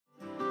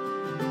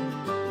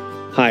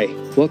Hi,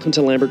 welcome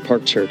to Lambert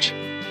Park Church.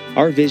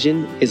 Our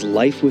vision is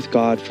life with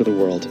God for the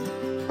world.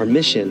 Our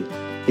mission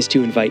is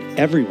to invite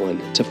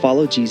everyone to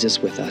follow Jesus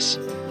with us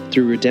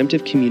through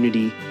redemptive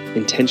community,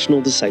 intentional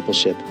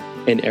discipleship,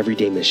 and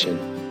everyday mission.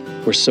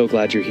 We're so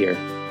glad you're here.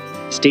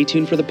 Stay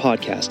tuned for the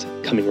podcast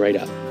coming right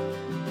up.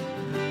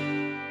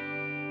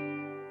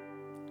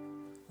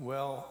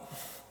 Well,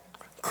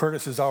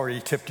 Curtis has already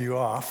tipped you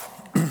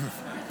off.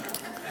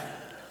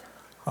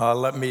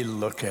 Let me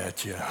look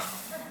at you.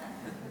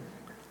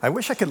 I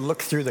wish I could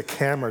look through the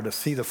camera to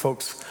see the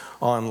folks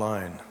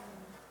online,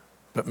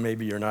 but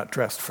maybe you're not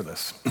dressed for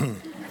this.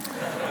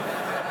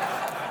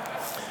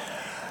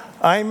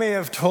 I may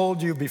have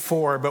told you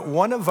before, but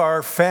one of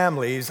our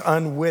family's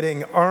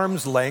unwitting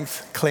arm's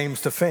length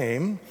claims to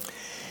fame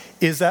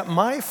is that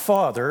my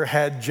father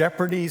had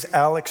Jeopardy's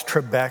Alex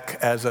Trebek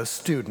as a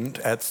student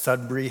at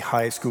Sudbury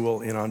High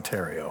School in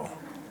Ontario.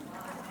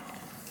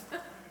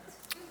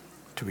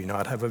 Do we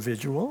not have a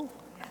visual?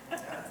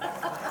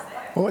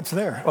 Oh, it's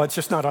there. Oh, it's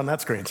just not on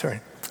that screen,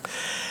 sorry.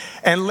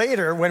 And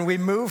later, when we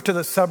moved to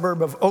the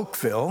suburb of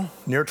Oakville,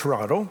 near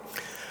Toronto,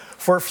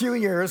 for a few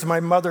years, my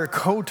mother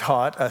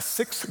co-taught a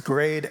 6th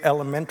grade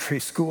elementary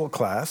school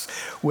class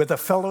with a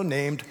fellow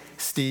named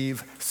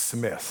Steve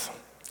Smith.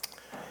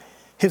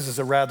 His is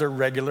a rather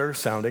regular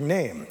sounding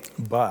name,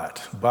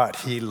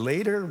 but he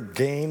later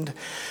gained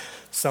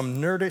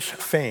some nerdish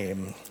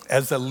fame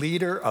as the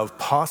leader of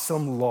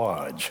Possum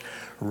Lodge,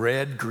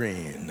 Red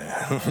Green.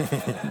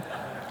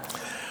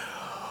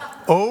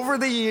 Over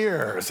the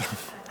years,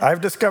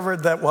 I've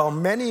discovered that while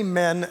many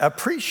men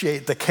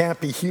appreciate the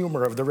campy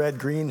humor of the Red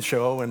Green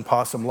Show and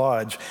Possum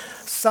Lodge,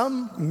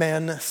 some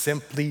men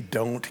simply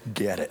don't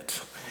get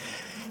it.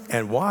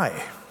 And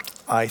why?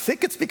 I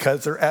think it's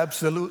because they're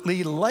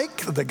absolutely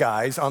like the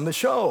guys on the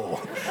show.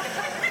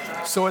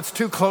 So it's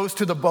too close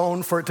to the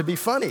bone for it to be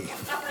funny.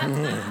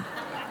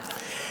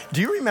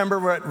 Do you remember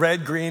what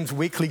Red Green's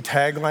weekly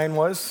tagline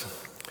was?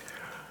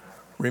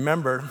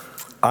 Remember,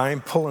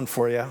 I'm pulling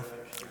for you.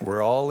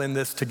 We're all in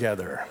this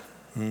together.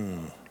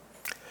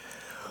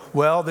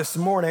 Well, this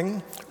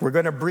morning, we're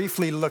going to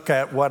briefly look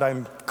at what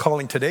I'm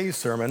calling today's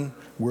sermon,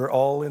 We're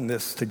All in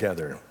This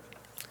Together.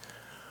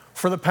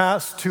 For the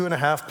past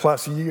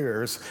 2.5+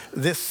 years,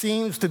 this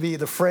seems to be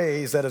the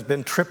phrase that has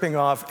been tripping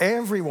off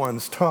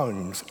everyone's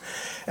tongues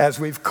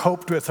as we've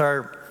coped with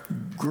our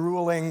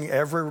grueling,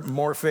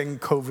 ever-morphing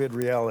COVID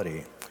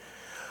reality.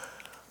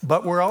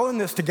 But we're all in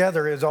this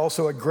together is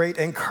also a great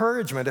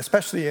encouragement,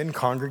 especially in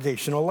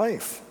congregational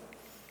life.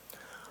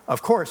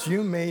 Of course,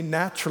 you may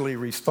naturally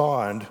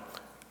respond,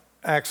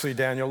 actually,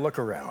 Daniel, look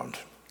around.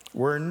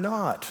 We're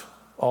not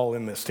all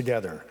in this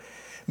together.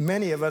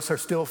 Many of us are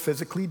still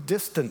physically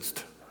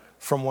distanced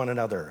from one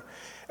another,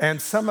 and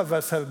some of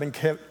us have been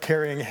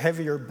carrying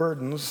heavier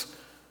burdens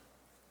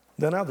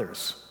than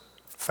others,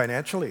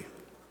 financially,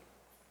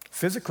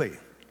 physically,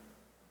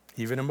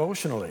 even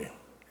emotionally.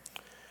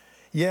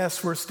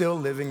 Yes, we're still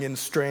living in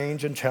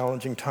strange and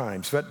challenging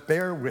times, but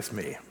bear with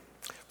me.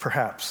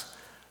 Perhaps,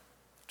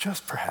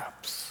 just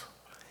perhaps,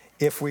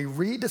 if we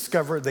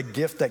rediscover the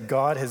gift that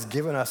God has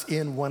given us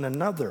in one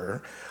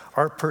another,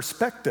 our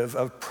perspective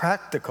of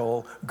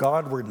practical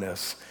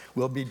Godwardness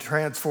will be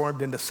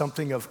transformed into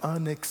something of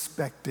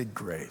unexpected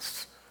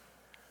grace.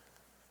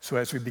 So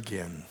as we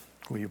begin,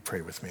 will you pray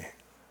with me?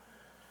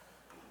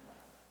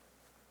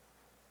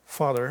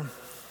 Father,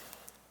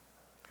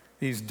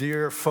 these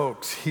dear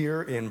folks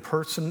here in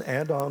person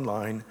and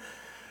online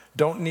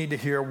don't need to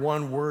hear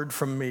one word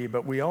from me,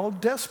 but we all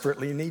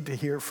desperately need to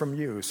hear from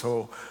you.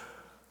 So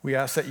we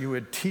ask that you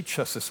would teach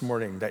us this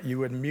morning, that you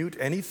would mute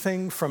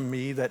anything from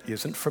me that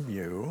isn't from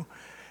you,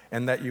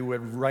 and that you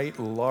would write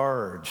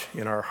large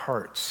in our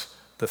hearts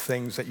the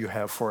things that you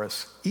have for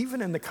us,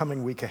 even in the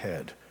coming week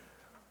ahead.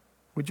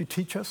 Would you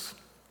teach us?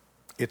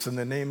 It's in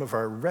the name of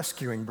our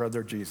rescuing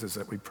brother Jesus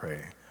that we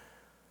pray.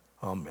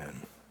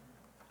 Amen.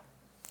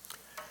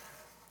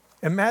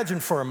 Imagine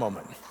for a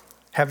moment,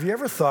 have you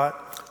ever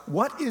thought,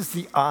 what is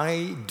the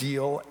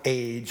ideal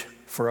age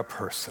for a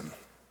person?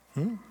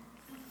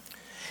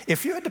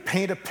 If you had to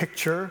paint a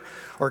picture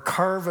or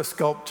carve a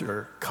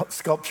sculpture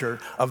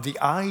of the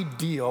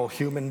ideal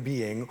human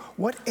being,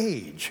 what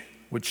age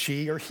would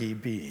she or he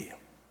be?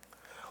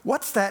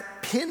 What's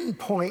that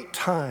pinpoint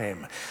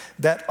time,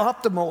 that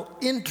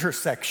optimal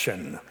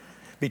intersection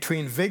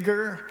between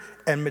vigor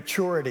and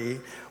maturity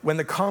when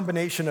the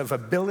combination of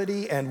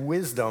ability and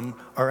wisdom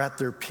are at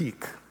their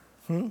peak?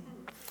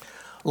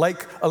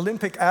 Like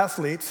Olympic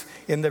athletes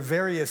in the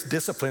various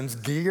disciplines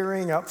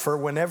gearing up for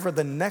whenever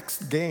the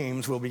next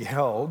games will be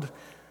held,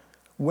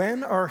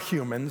 when are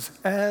humans,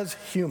 as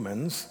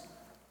humans,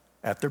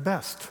 at their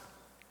best?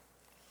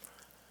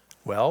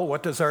 Well,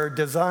 what does our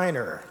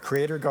designer,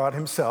 Creator God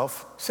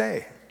himself,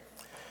 say?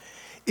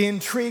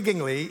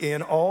 Intriguingly,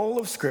 in all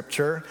of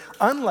Scripture,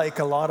 unlike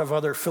a lot of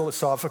other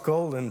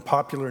philosophical and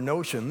popular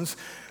notions,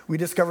 we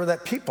discover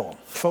that people,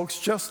 folks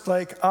just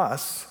like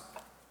us,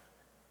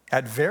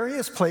 at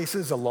various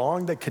places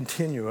along the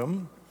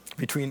continuum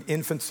between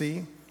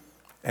infancy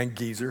and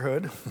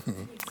geezerhood,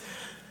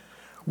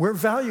 We're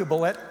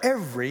valuable at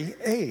every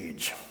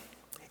age.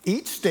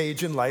 Each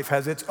stage in life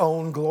has its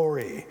own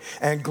glory,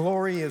 and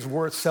glory is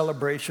worth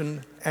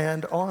celebration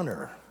and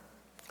honor.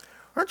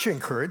 Aren't you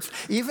encouraged?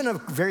 Even a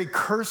very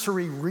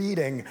cursory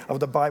reading of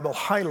the Bible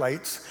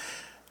highlights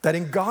that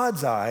in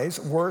God's eyes,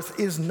 worth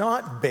is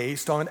not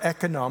based on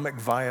economic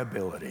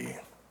viability.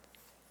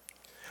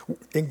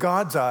 In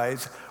God's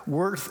eyes,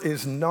 worth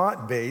is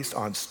not based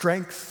on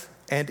strength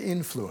and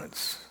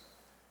influence.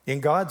 In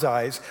God's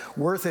eyes,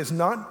 worth is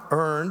not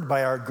earned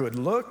by our good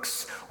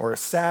looks or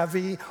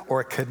savvy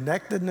or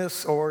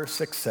connectedness or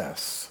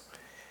success.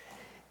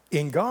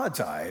 In God's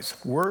eyes,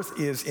 worth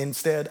is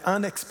instead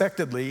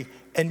unexpectedly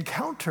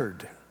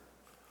encountered.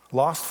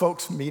 Lost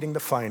folks meeting the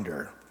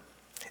finder,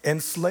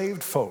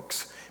 enslaved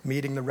folks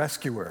meeting the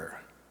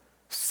rescuer,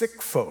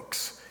 sick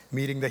folks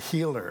meeting the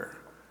healer,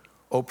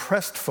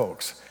 oppressed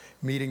folks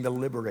meeting the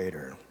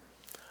liberator.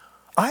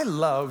 I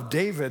love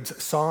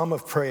David's psalm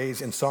of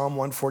praise in Psalm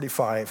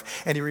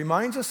 145, and he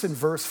reminds us in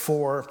verse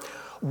 4,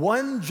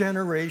 one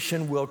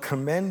generation will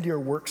commend your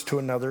works to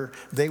another.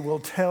 They will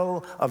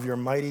tell of your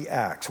mighty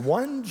acts.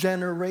 One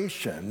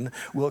generation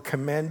will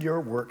commend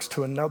your works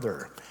to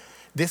another.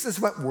 This is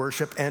what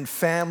worship and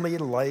family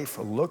life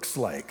looks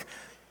like.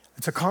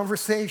 It's a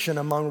conversation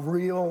among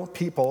real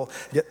people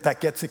that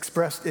gets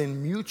expressed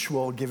in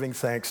mutual giving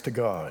thanks to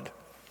God.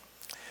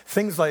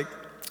 Things like,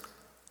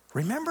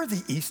 remember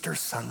the Easter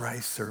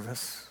sunrise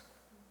service?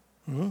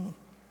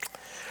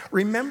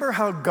 Remember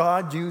how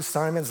God used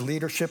Simon's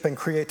leadership and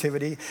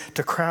creativity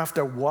to craft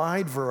a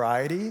wide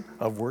variety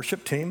of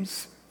worship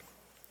teams?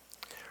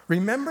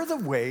 Remember the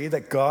way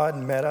that God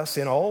met us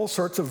in all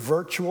sorts of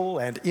virtual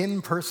and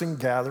in-person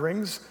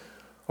gatherings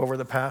over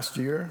the past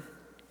year?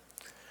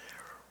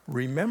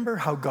 Remember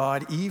how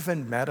God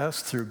even met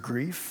us through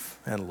grief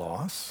and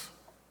loss?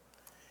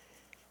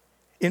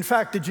 In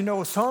fact, did you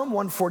know Psalm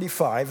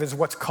 145 is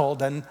what's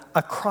called an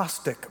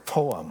acrostic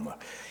poem,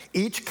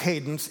 each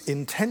cadence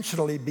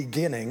intentionally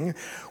beginning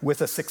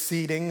with a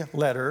succeeding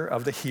letter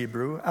of the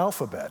Hebrew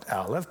alphabet,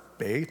 Aleph,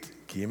 Bet,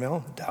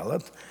 Gimel,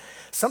 Dalet.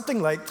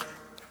 Something like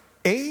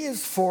A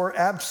is for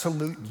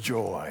absolute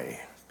joy,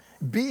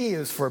 B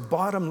is for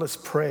bottomless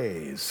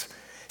praise,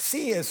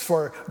 C is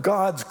for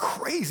God's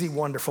crazy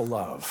wonderful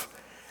love,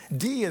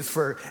 D is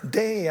for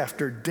day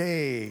after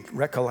day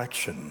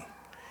recollection.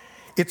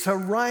 It's a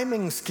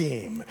rhyming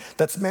scheme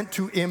that's meant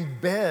to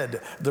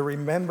embed the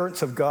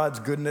remembrance of God's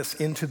goodness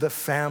into the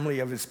family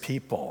of his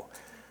people.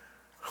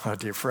 Oh,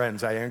 dear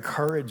friends, I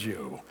encourage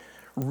you,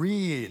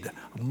 read,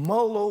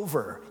 mull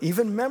over,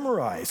 even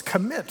memorize,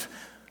 commit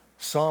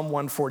Psalm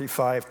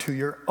 145 to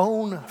your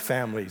own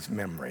family's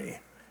memory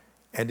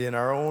and in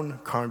our own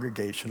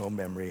congregational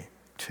memory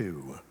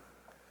too.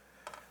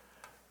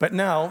 But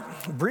now,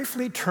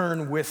 briefly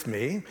turn with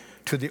me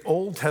to the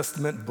Old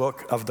Testament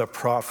book of the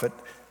prophet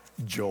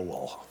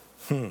Joel.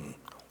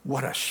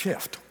 What a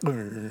shift.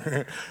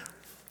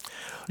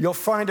 You'll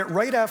find it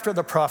right after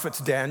the prophets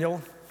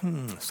Daniel,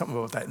 something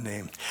about that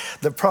name.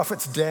 The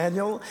prophets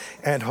Daniel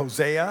and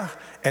Hosea,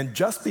 and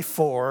just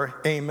before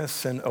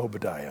Amos and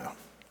Obadiah.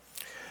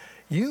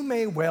 You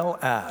may well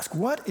ask,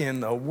 what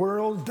in the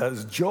world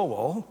does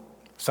Joel,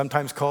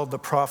 sometimes called the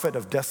prophet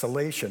of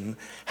desolation,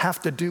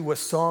 have to do with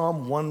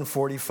Psalm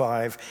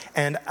 145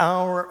 and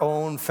our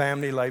own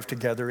family life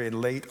together in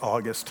late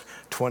August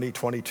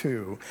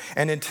 2022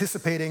 and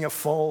anticipating a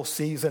fall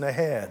season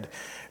ahead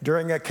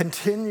during a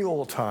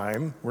continual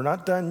time, we're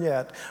not done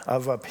yet,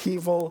 of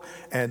upheaval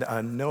and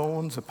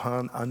unknowns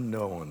upon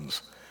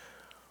unknowns?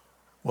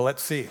 Well,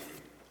 let's see.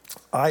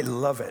 I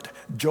love it.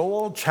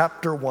 Joel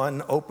chapter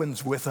 1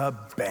 opens with a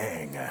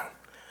bang.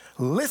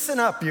 Listen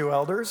up, you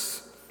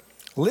elders.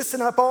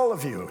 Listen up, all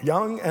of you,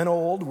 young and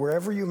old,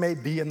 wherever you may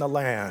be in the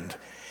land.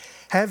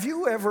 Have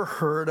you ever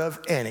heard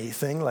of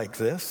anything like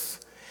this?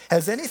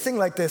 Has anything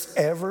like this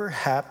ever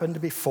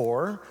happened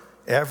before?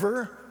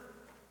 Ever?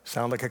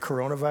 Sound like a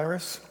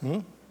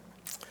coronavirus?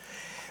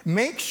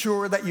 Make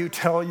sure that you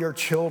tell your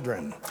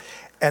children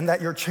and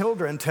that your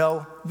children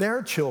tell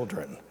their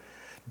children.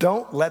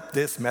 Don't let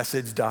this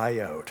message die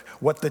out.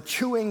 What the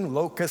chewing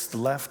locust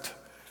left,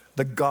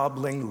 the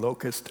gobbling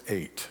locust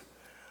ate.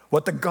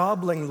 What the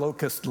gobbling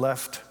locust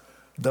left,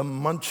 the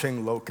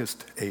munching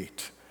locust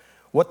ate.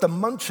 What the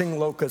munching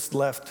locust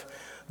left,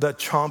 the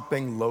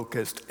chomping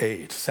locust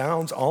ate.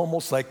 Sounds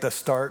almost like the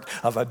start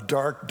of a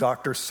dark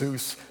Dr.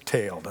 Seuss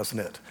tale, doesn't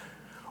it?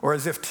 Or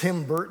as if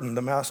Tim Burton,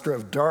 the master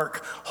of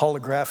dark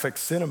holographic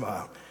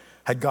cinema,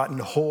 had gotten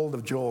hold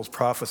of Joel's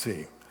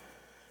prophecy.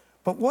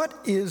 But what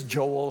is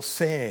Joel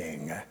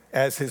saying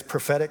as his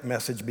prophetic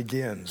message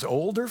begins?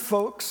 Older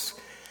folks,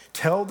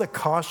 tell the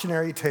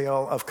cautionary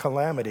tale of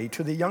calamity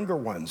to the younger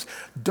ones.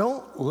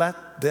 Don't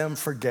let them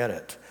forget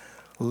it,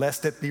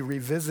 lest it be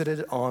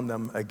revisited on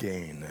them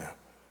again.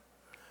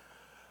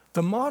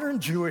 The modern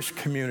Jewish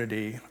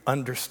community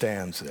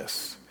understands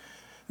this.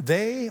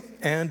 They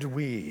and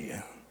we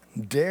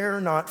dare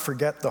not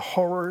forget the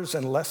horrors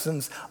and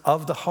lessons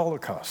of the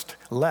Holocaust,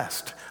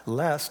 lest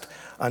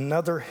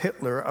another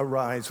Hitler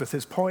arise with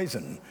his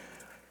poison.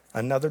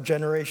 Another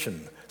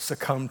generation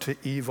succumbed to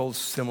evil's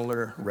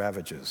similar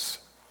ravages.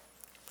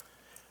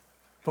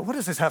 But what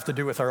does this have to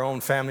do with our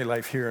own family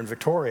life here in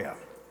Victoria?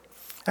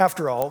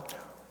 After all,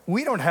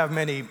 we don't have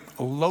many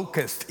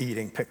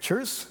locust-eating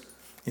pictures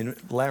in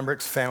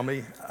Lambert's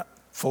family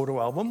photo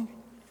album.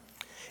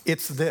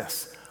 It's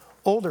this: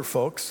 older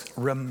folks,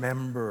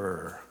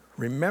 remember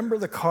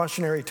the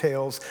cautionary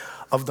tales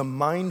of the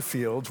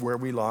minefields where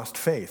we lost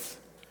faith.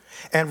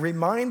 And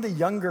remind the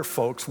younger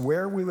folks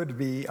where we would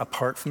be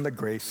apart from the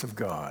grace of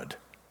God.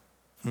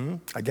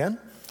 Again?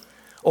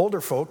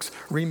 Older folks,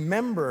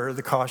 remember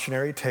the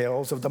cautionary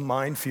tales of the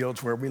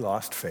minefields where we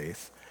lost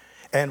faith.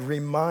 And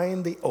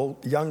remind the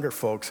younger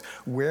folks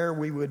where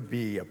we would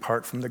be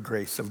apart from the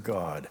grace of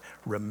God.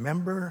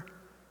 Remember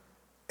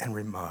and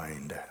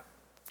remind.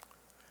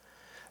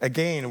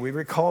 Again, we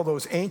recall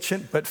those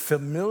ancient but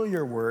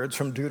familiar words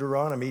from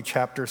Deuteronomy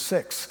chapter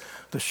 6,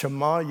 the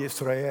Shema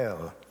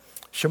Yisrael.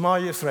 Shema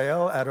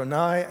Yisrael,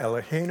 Adonai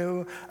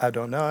Eloheinu,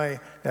 Adonai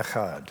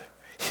Echad.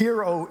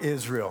 Hear, O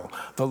Israel,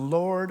 the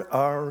Lord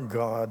our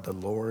God, the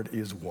Lord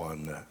is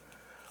one.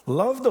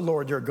 Love the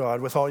Lord your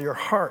God with all your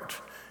heart,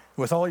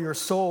 with all your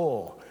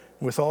soul,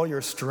 with all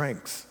your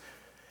strength.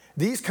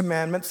 These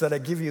commandments that I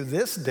give you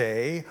this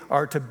day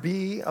are to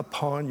be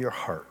upon your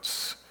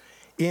hearts.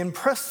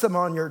 Impress them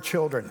on your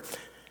children.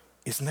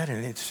 Isn't that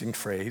an interesting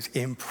phrase?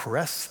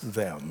 Impress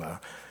them,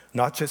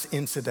 not just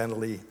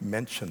incidentally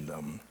mention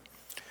them.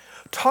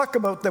 Talk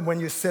about them when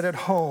you sit at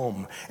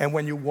home and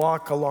when you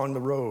walk along the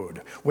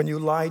road, when you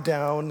lie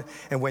down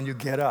and when you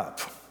get up.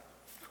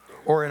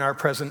 Or in our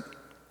present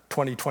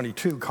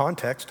 2022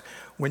 context,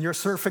 when you're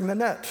surfing the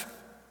net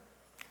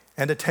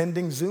and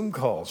attending Zoom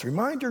calls.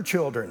 Remind your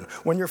children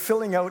when you're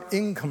filling out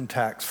income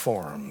tax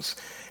forms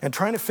and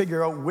trying to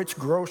figure out which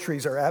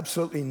groceries are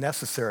absolutely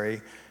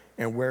necessary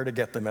and where to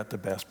get them at the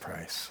best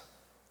price.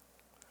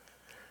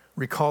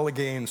 Recall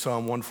again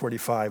Psalm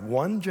 145,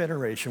 one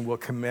generation will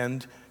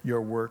commend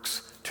your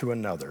works to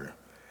another.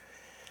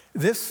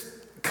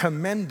 This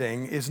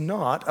commending is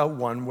not a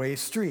one-way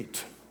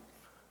street,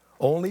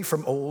 only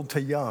from old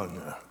to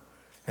young.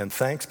 And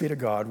thanks be to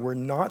God, we're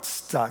not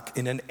stuck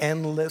in an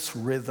endless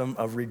rhythm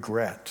of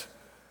regret.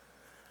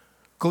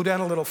 Go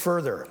down a little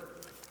further,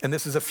 and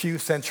this is a few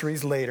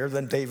centuries later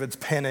than David's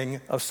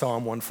penning of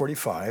Psalm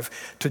 145,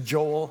 to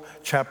Joel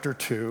chapter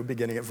 2,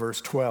 beginning at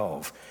verse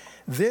 12.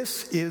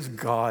 This is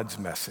God's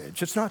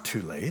message. It's not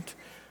too late.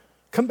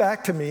 Come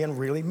back to me and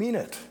really mean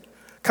it.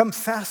 Come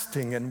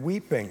fasting and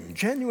weeping,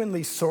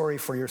 genuinely sorry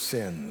for your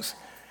sins.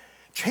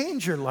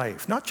 Change your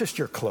life, not just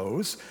your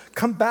clothes.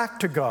 Come back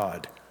to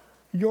God,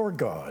 your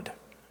God.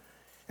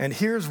 And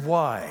here's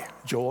why,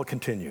 Joel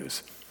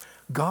continues.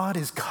 God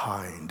is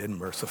kind and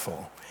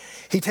merciful.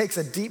 He takes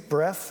a deep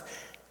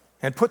breath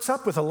and puts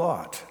up with a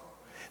lot.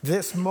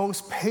 This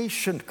most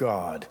patient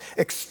God,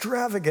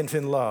 extravagant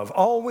in love,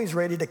 always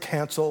ready to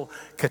cancel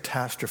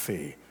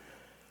catastrophe.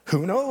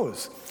 Who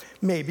knows?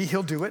 Maybe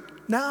he'll do it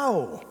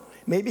now.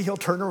 Maybe he'll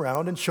turn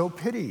around and show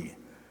pity.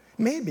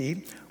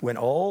 Maybe when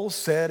all's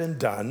said and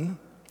done,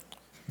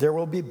 there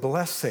will be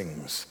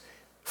blessings,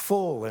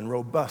 full and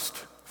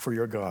robust for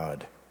your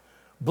God.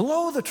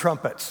 Blow the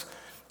trumpets.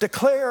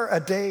 Declare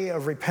a day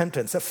of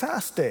repentance, a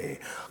fast day.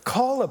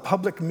 Call a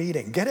public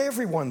meeting. Get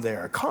everyone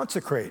there.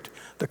 Consecrate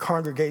the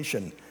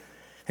congregation.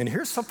 And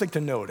here's something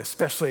to note,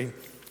 especially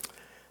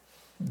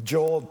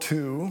Joel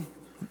 2,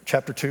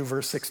 chapter 2,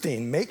 verse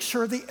 16. Make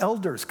sure the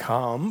elders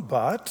come,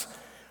 but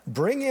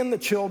bring in the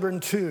children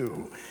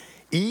too,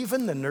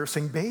 even the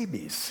nursing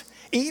babies.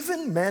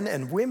 Even men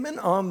and women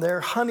on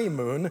their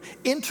honeymoon,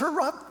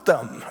 interrupt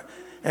them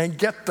and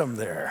get them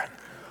there.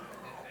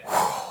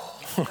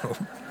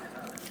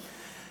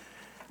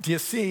 Do you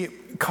see,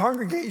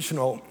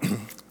 congregational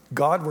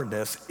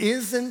godwardness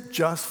isn't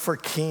just for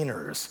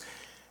keeners,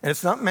 and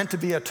it's not meant to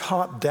be a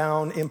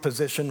top-down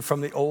imposition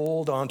from the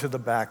old onto the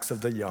backs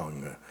of the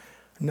young.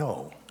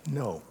 No,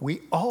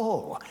 we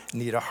all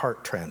need a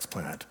heart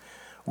transplant.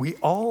 We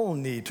all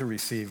need to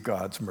receive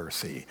God's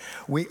mercy.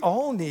 We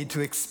all need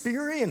to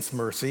experience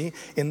mercy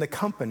in the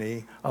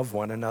company of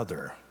one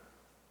another.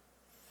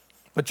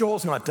 But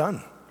Joel's not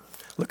done.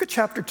 Look at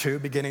chapter 2,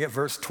 beginning at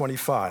verse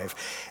 25,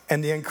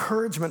 and the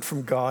encouragement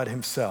from God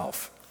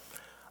himself.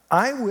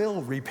 I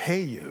will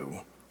repay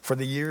you for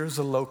the years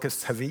the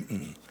locusts have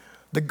eaten,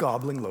 the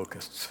gobbling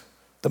locusts,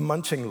 the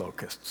munching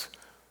locusts,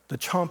 the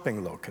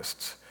chomping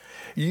locusts.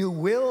 You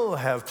will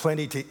have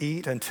plenty to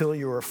eat until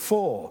you are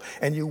full,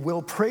 and you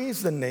will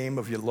praise the name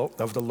of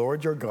the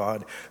Lord your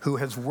God, who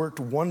has worked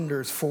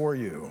wonders for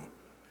you.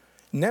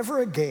 Never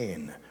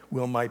again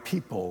will my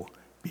people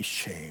be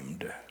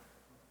shamed.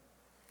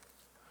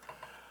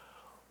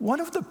 One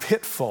of the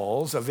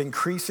pitfalls of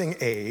increasing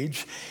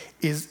age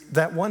is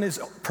that one is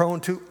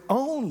prone to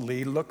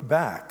only look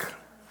back,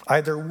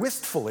 either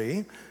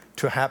wistfully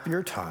to a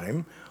happier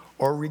time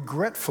or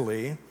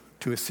regretfully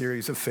to a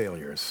series of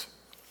failures.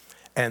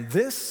 And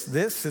this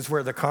is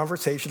where the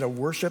conversation of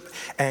worship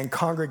and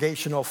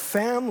congregational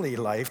family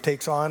life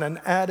takes on an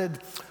added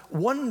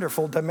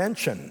wonderful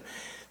dimension.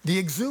 The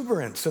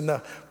exuberance and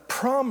the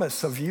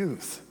promise of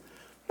youth.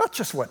 not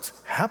just what's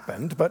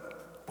happened,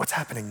 but what's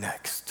happening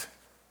next.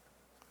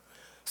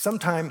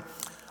 Sometime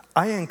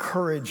I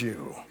encourage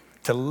you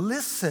to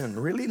listen,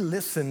 really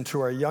listen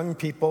to our young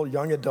people,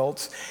 young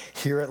adults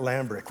here at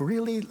Lambrick.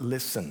 Really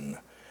listen.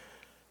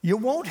 You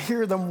won't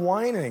hear them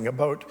whining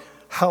about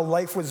how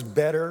life was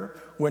better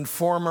when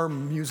former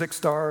music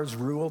stars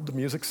ruled the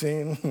music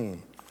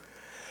scene.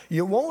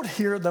 You won't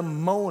hear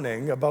them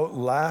moaning about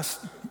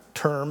last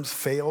term's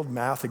failed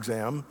math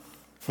exam.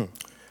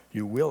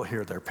 You will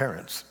hear their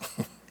parents.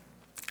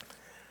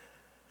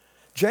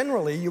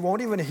 Generally, you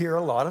won't even hear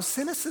a lot of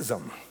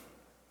cynicism.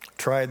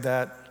 Tried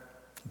that,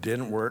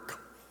 didn't work,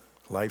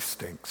 life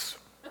stinks.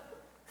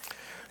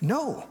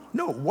 No,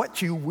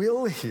 what you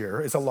will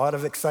hear is a lot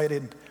of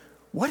excited,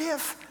 what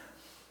if,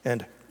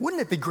 and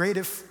wouldn't it be great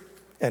if,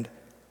 and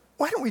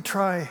why don't we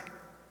try?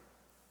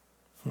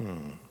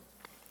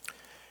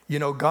 You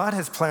know, God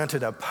has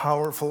planted a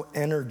powerful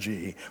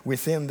energy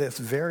within this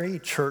very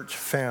church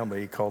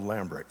family called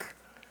Lambrick.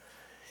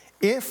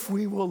 If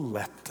we will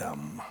let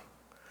them,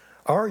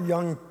 our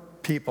young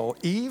people,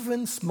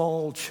 even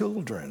small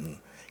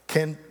children,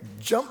 can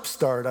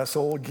jumpstart us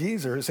old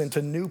geezers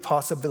into new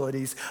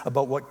possibilities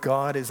about what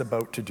God is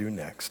about to do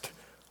next.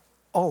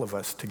 All of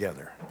us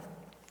together.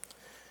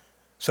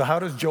 So how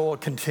does Joel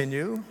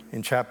continue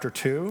in chapter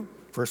 2,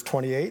 verse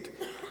 28?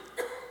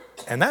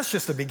 And that's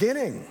just the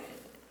beginning.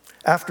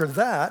 After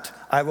that,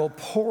 I will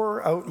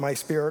pour out my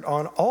spirit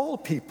on all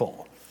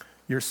people.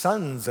 Your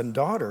sons and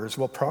daughters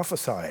will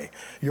prophesy.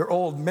 Your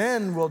old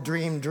men will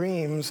dream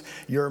dreams.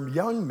 Your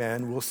young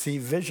men will see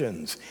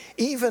visions.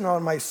 Even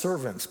on my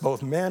servants,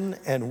 both men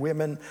and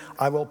women,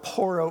 I will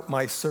pour out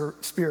my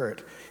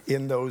spirit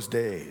in those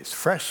days.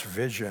 Fresh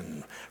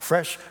vision,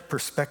 fresh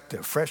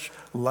perspective, fresh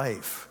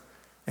life.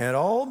 And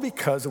all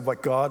because of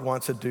what God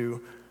wants to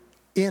do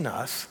in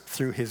us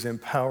through his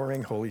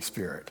empowering Holy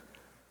Spirit.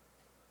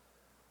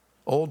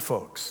 Old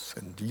folks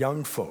and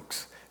young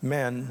folks,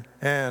 men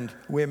and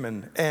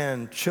women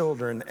and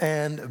children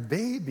and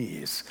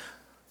babies.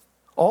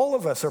 All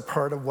of us are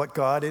part of what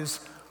God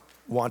is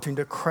wanting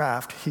to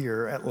craft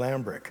here at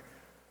Lambrick.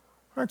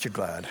 Aren't you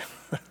glad?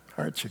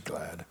 Aren't you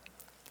glad?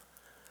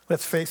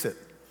 Let's face it,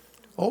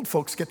 old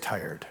folks get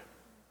tired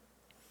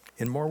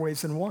in more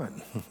ways than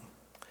one.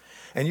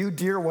 And you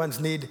dear ones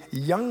need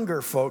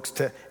younger folks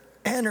to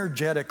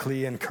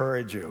energetically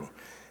encourage you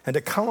and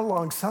to come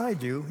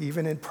alongside you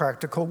even in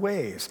practical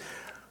ways.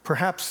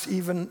 Perhaps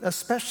even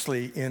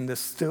especially in the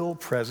still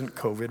present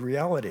COVID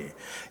reality.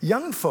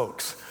 Young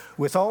folks,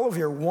 with all of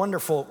your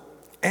wonderful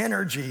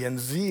energy and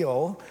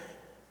zeal,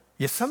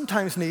 you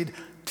sometimes need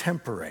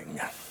tempering.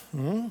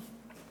 And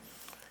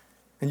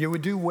you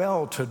would do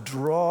well to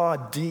draw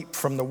deep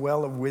from the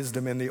well of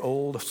wisdom in the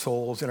old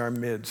souls in our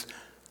midst.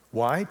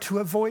 Why? To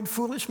avoid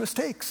foolish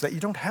mistakes that you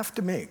don't have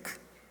to make.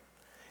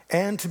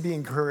 And to be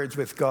encouraged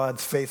with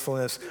God's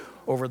faithfulness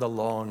over the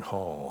long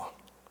haul.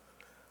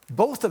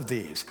 Both of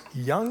these,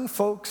 young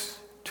folks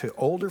to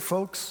older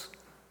folks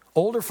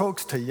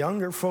to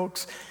younger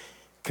folks,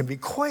 can be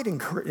quite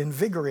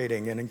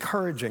invigorating and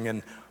encouraging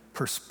and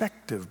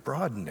perspective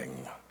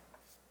broadening.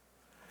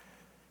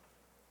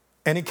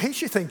 And in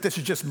case you think this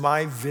is just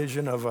my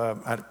vision of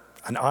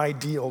an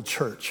ideal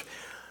church,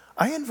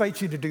 I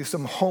invite you to do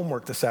some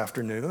homework this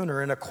afternoon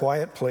or in a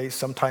quiet place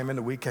sometime in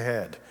the week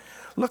ahead.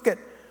 Look at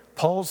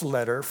Paul's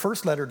letter,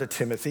 first letter to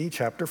Timothy,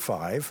 chapter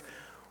 5,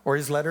 or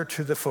his letter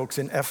to the folks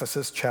in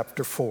Ephesus,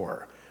 chapter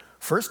 4.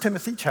 1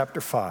 Timothy,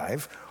 chapter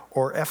 5,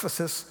 or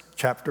Ephesus,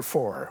 chapter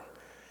 4.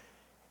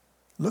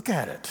 Look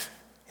at it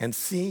and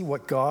see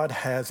what God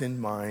has in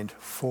mind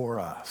for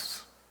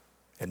us,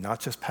 and not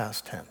just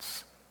past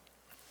tense.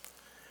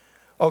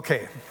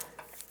 Okay,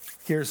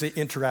 here's the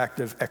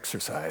interactive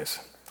exercise.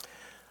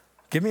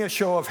 Give me a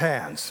show of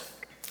hands.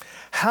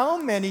 How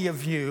many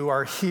of you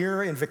are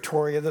here in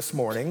Victoria this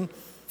morning,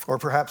 or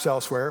perhaps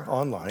elsewhere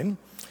online,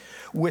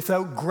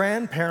 without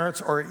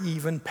grandparents or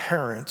even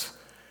parents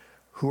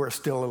who are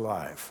still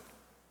alive?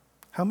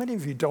 How many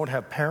of you don't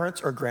have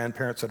parents or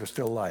grandparents that are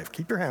still alive?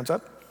 Keep your hands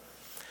up.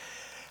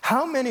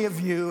 How many of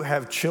you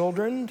have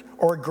children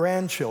or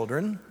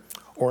grandchildren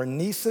or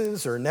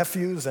nieces or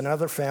nephews and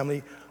other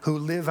family who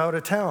live out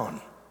of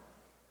town?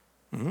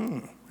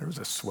 There's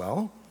a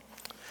swell.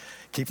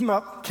 Keep them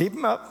up, keep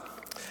them up.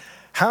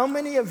 How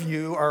many of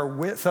you are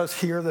with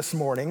us here this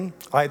morning,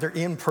 either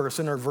in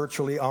person or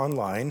virtually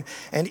online,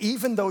 and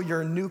even though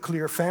your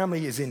nuclear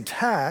family is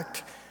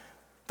intact,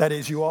 that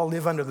is, you all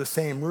live under the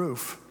same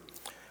roof,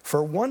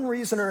 for one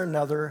reason or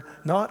another,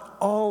 not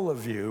all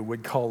of you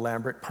would call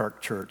Lambrick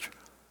Park Church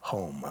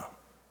home?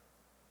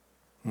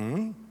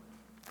 Very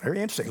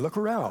interesting. Look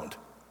around.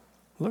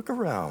 Look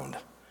around.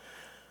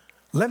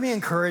 Let me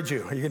encourage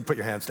you. You can put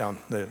your hands down.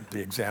 The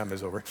exam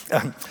is over.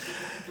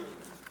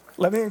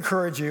 Let me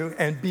encourage you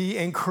and be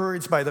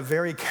encouraged by the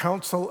very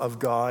counsel of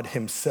God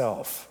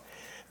himself.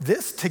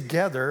 This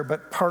together,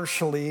 but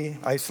partially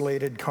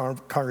isolated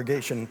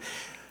congregation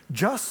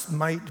just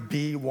might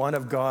be one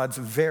of God's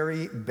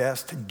very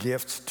best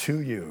gifts to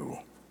you.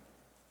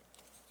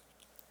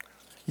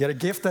 Yet a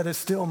gift that is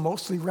still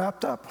mostly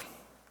wrapped up.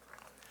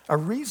 a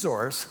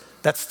resource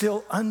that's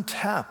still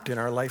untapped in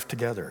our life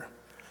together.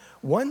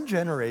 One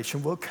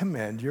generation will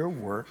commend your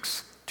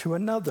works to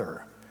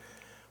another.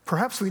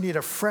 Perhaps we need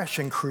a fresh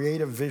and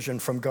creative vision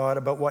from God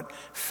about what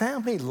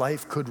family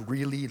life could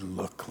really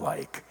look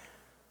like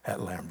at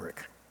Lambrick.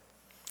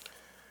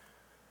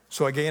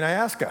 So again, I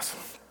ask us,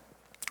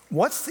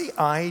 what's the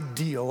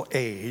ideal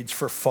age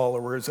for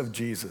followers of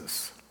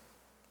Jesus?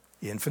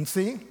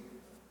 Infancy?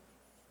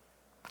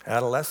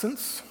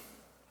 Adolescence?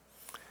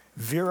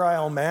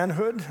 Virile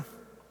manhood?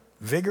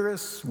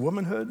 Vigorous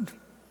womanhood?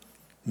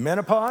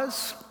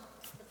 Menopause?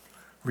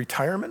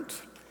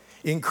 Retirement?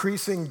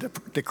 Increasing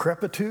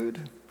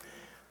decrepitude?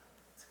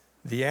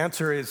 The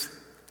answer is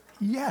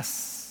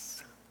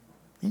yes.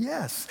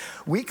 Yes.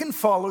 We can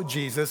follow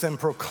Jesus and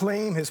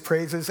proclaim his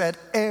praises at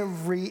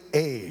every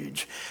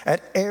age,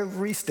 at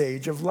every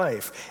stage of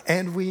life,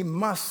 and we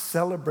must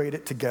celebrate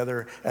it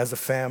together as a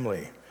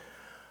family.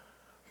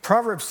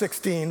 Proverbs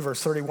 16,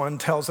 verse 31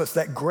 tells us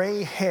that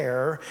gray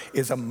hair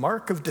is a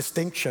mark of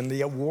distinction,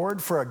 the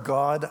award for a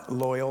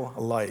God-loyal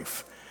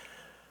life.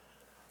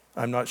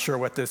 I'm not sure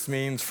what this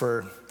means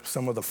for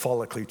some of the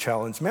follically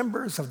challenged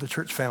members of the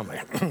church family.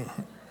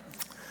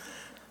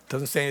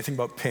 Doesn't say anything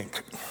about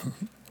pink.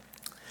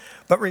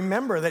 But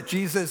remember that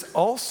Jesus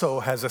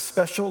also has a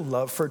special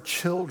love for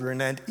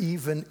children and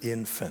even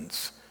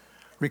infants.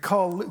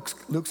 Recall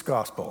Luke's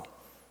gospel,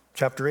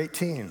 chapter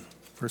 18,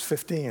 verse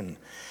 15.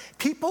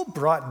 People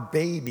brought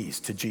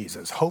babies to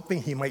Jesus,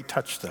 hoping he might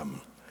touch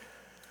them.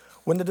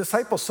 When the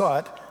disciples saw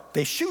it,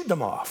 they shooed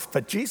them off,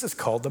 but Jesus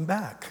called them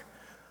back.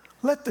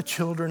 Let the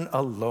children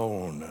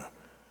alone.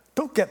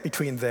 Don't get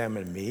between them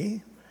and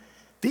me.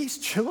 These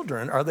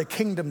children are the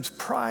kingdom's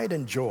pride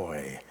and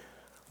joy.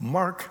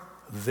 Mark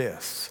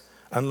this.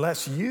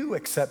 Unless you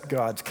accept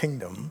God's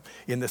kingdom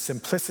in the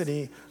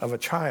simplicity of a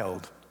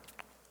child,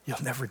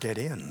 you'll never get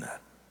in.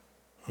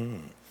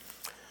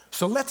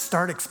 So let's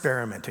start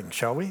experimenting,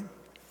 shall we?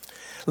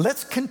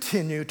 Let's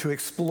continue to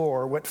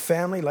explore what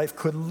family life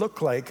could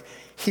look like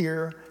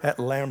here at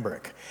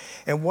Lambrick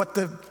and what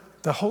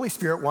the Holy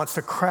Spirit wants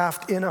to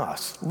craft in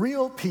us,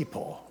 real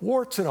people,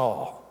 warts and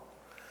all.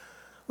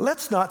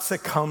 Let's not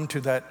succumb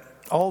to that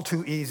all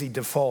too easy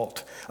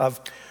default of,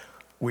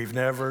 we've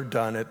never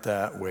done it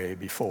that way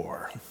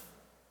before.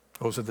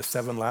 Those are the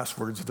 7 last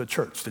words of the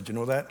church. Did you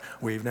know that?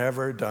 We've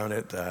never done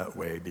it that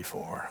way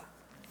before.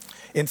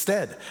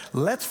 Instead,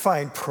 let's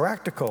find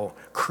practical,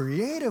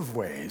 creative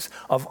ways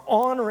of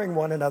honoring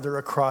one another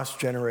across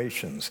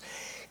generations,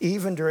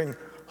 even during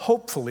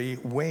hopefully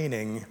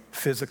waning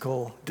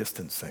physical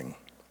distancing.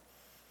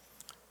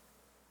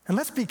 And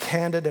let's be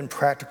candid and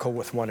practical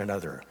with one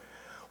another.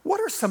 What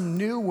are some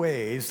new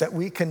ways that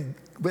we can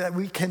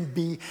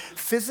be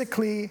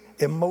physically,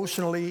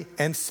 emotionally,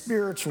 and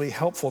spiritually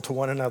helpful to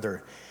one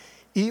another,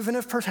 even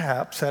if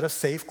perhaps at a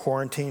safe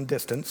quarantine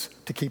distance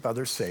to keep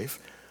others safe?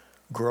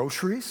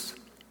 Groceries,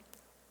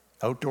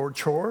 outdoor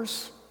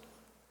chores,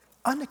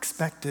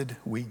 unexpected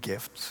wee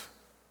gifts.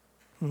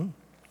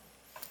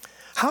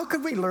 How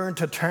could we learn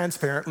to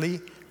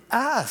transparently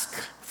ask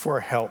for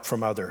help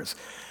from others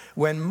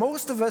when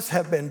most of us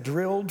have been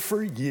drilled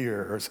for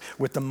years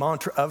with the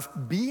mantra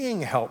of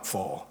being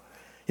helpful,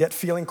 yet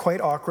feeling quite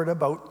awkward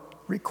about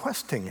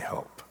requesting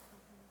help?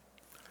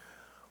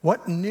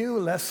 What new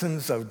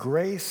lessons of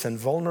grace and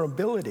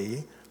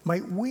vulnerability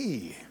might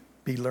we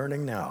be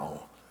learning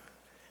now?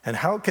 And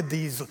how could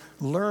these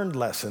learned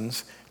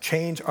lessons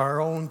change our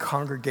own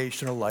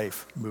congregational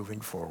life moving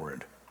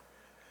forward?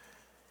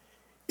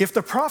 If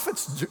the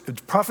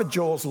prophet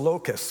Joel's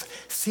locusts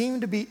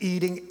seem to be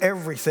eating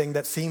everything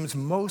that seems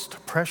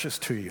most precious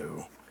to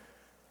you,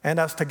 and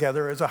us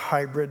together as a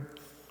hybrid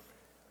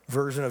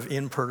version of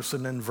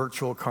in-person and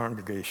virtual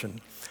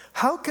congregation,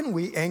 how can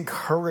we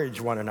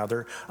encourage one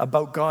another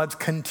about God's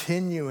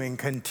continuing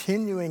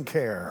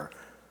care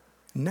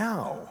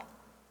now?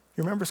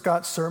 You remember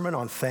Scott's sermon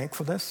on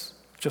thankfulness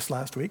just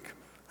last week?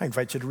 I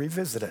invite you to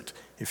revisit it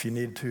if you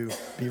need to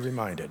be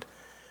reminded.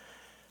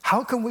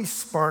 How can we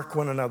spark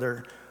one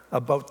another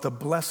about the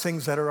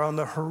blessings that are on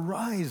the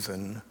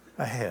horizon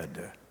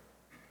ahead?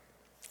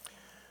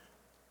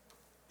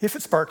 If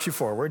it sparks you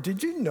forward,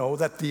 did you know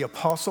that the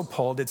Apostle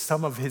Paul did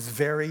some of his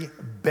very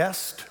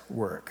best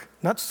work,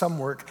 not some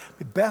work,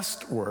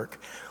 best work,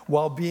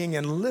 while being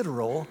in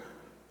literal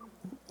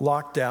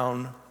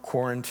lockdown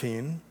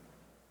quarantine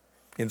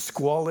in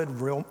squalid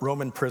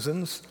Roman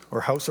prisons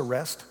or house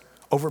arrest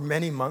over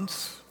many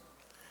months?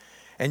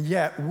 And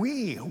yet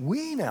we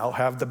now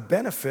have the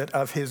benefit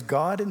of his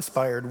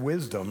God-inspired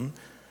wisdom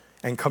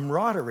and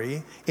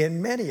camaraderie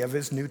in many of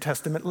his New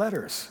Testament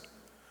letters.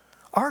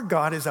 Our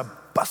God is a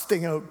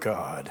busting out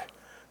God,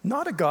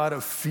 not a God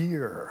of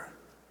fear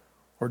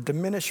or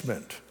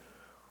diminishment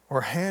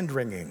or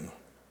hand-wringing.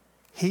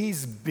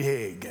 He's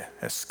big,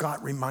 as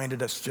Scott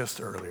reminded us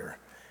just earlier.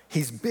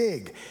 He's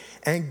big,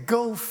 and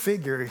go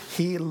figure,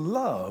 he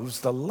loves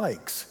the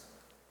likes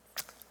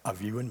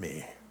of you and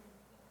me.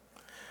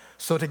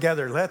 So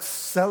together, let's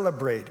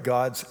celebrate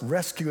God's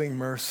rescuing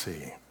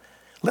mercy.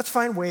 Let's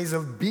find ways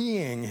of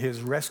being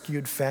his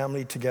rescued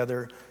family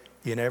together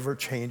in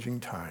ever-changing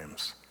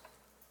times.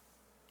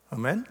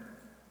 Amen?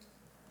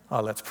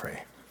 Let's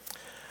pray.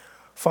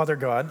 Father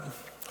God,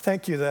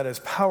 thank you that as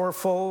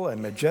powerful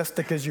and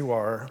majestic as you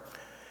are,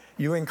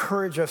 you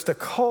encourage us to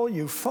call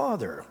you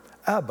Father,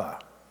 Abba,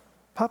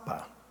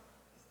 Papa,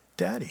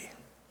 Daddy.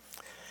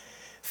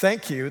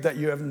 Thank you that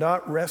you have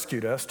not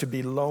rescued us to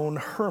be lone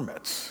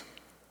hermits,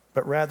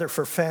 but rather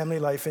for family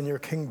life in your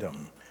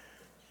kingdom.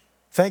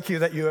 Thank you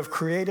that you have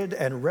created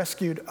and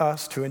rescued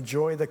us to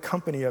enjoy the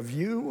company of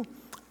you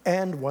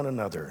and one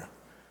another.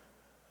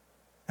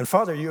 And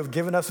Father, you have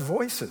given us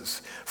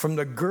voices, from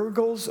the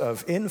gurgles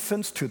of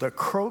infants to the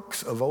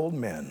croaks of old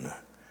men,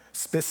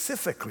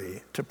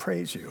 specifically to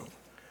praise you.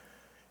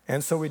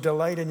 And so we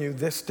delight in you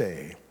this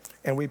day,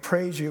 and we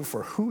praise you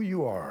for who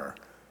you are,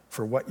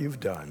 for what you've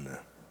done.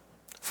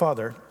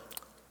 Father,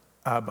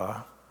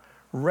 Abba,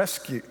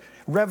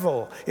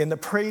 revel in the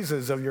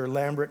praises of your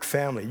Lambrick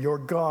family, your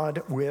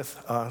God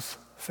with us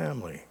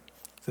family,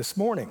 this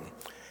morning.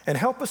 And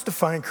help us to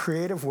find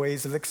creative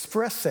ways of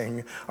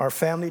expressing our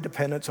family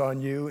dependence on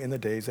you in the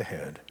days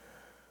ahead.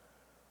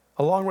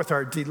 Along with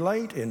our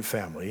delight in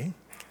family,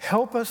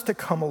 help us to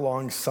come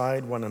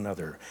alongside one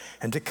another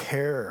and to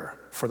care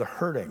for the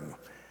hurting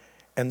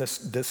and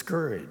the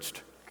discouraged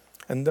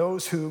and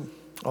those who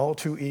all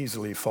too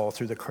easily fall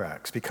through the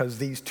cracks, because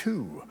these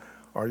too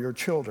are your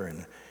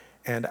children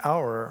and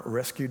our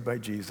rescued by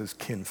Jesus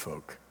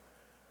kinfolk.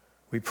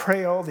 We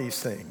pray all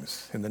these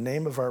things in the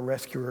name of our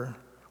rescuer,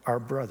 our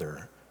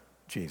brother,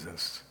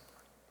 Jesus.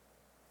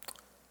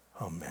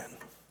 Amen.